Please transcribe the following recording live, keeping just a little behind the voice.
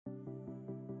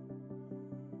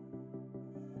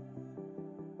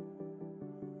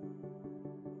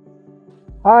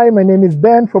Hi, my name is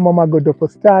Ben from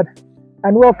Amago.Stad,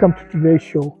 and welcome to today's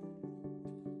show.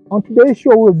 On today's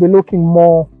show, we'll be looking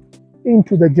more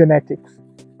into the genetics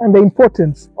and the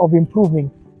importance of improving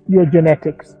your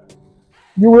genetics.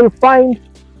 You will find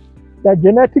that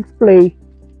genetics play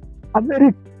a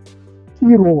very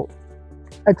key role,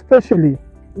 especially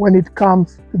when it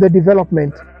comes to the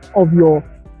development of your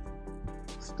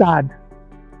stud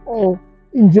or,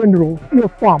 in general, your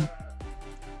farm.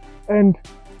 And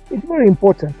it's very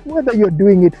important, whether you're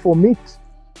doing it for meat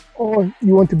or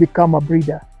you want to become a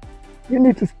breeder, you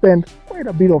need to spend quite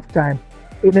a bit of time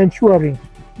in ensuring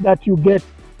that you get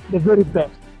the very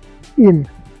best in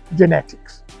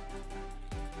genetics.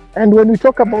 And when we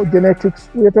talk about genetics,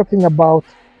 we're talking about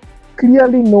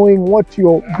clearly knowing what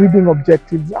your breeding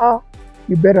objectives are.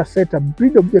 You better set a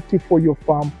breed objective for your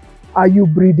farm. Are you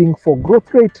breeding for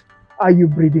growth rate? Are you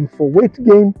breeding for weight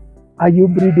gain? Are you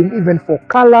breeding even for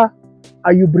color?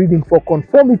 Are you breeding for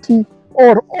conformity,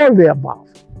 or all the above?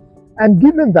 And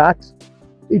given that,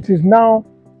 it is now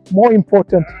more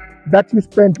important that you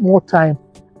spend more time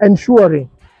ensuring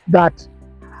that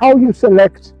how you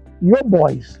select your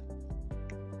boys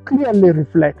clearly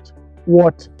reflect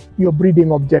what your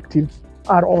breeding objectives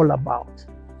are all about.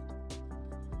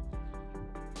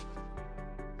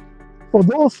 For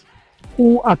those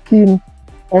who are keen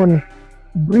on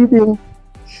breeding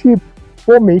sheep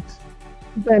for meat,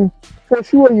 then for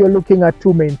sure you're looking at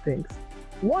two main things.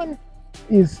 One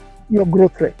is your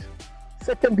growth rate.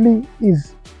 Secondly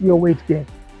is your weight gain.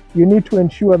 You need to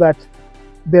ensure that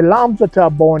the lambs that are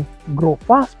born grow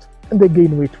fast and they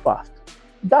gain weight fast.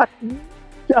 That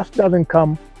just doesn't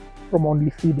come from only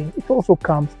feeding. It also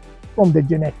comes from the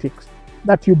genetics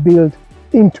that you build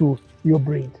into your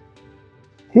breed.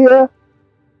 Here,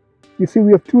 you see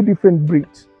we have two different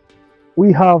breeds.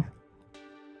 We have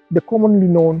the commonly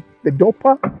known the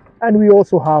Dorper, and we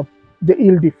also have the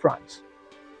Ile-de-France.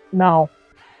 Now,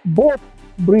 both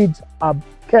breeds are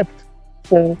kept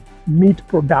for meat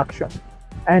production,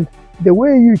 and the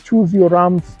way you choose your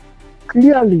rams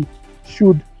clearly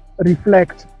should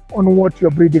reflect on what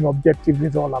your breeding objective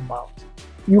is all about.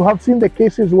 You have seen the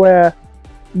cases where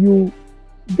you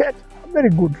get a very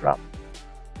good ram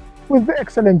with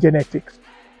excellent genetics,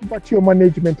 but your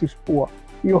management is poor,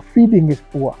 your feeding is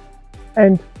poor,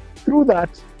 and through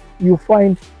that, you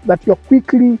find that you're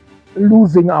quickly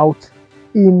losing out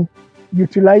in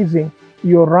utilizing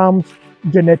your ram's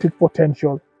genetic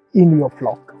potential in your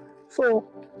flock. So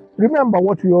remember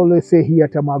what we always say here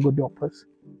at Amago Doppers.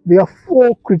 There are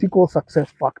four critical success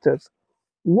factors.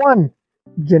 1,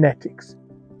 genetics.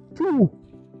 2,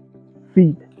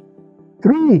 feed.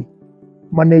 3,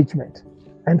 management.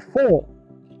 And 4,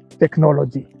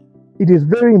 technology. It is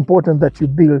very important that you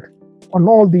build on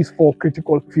all these 4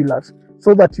 critical pillars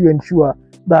so that you ensure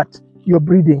that you're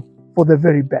breeding for the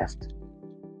very best.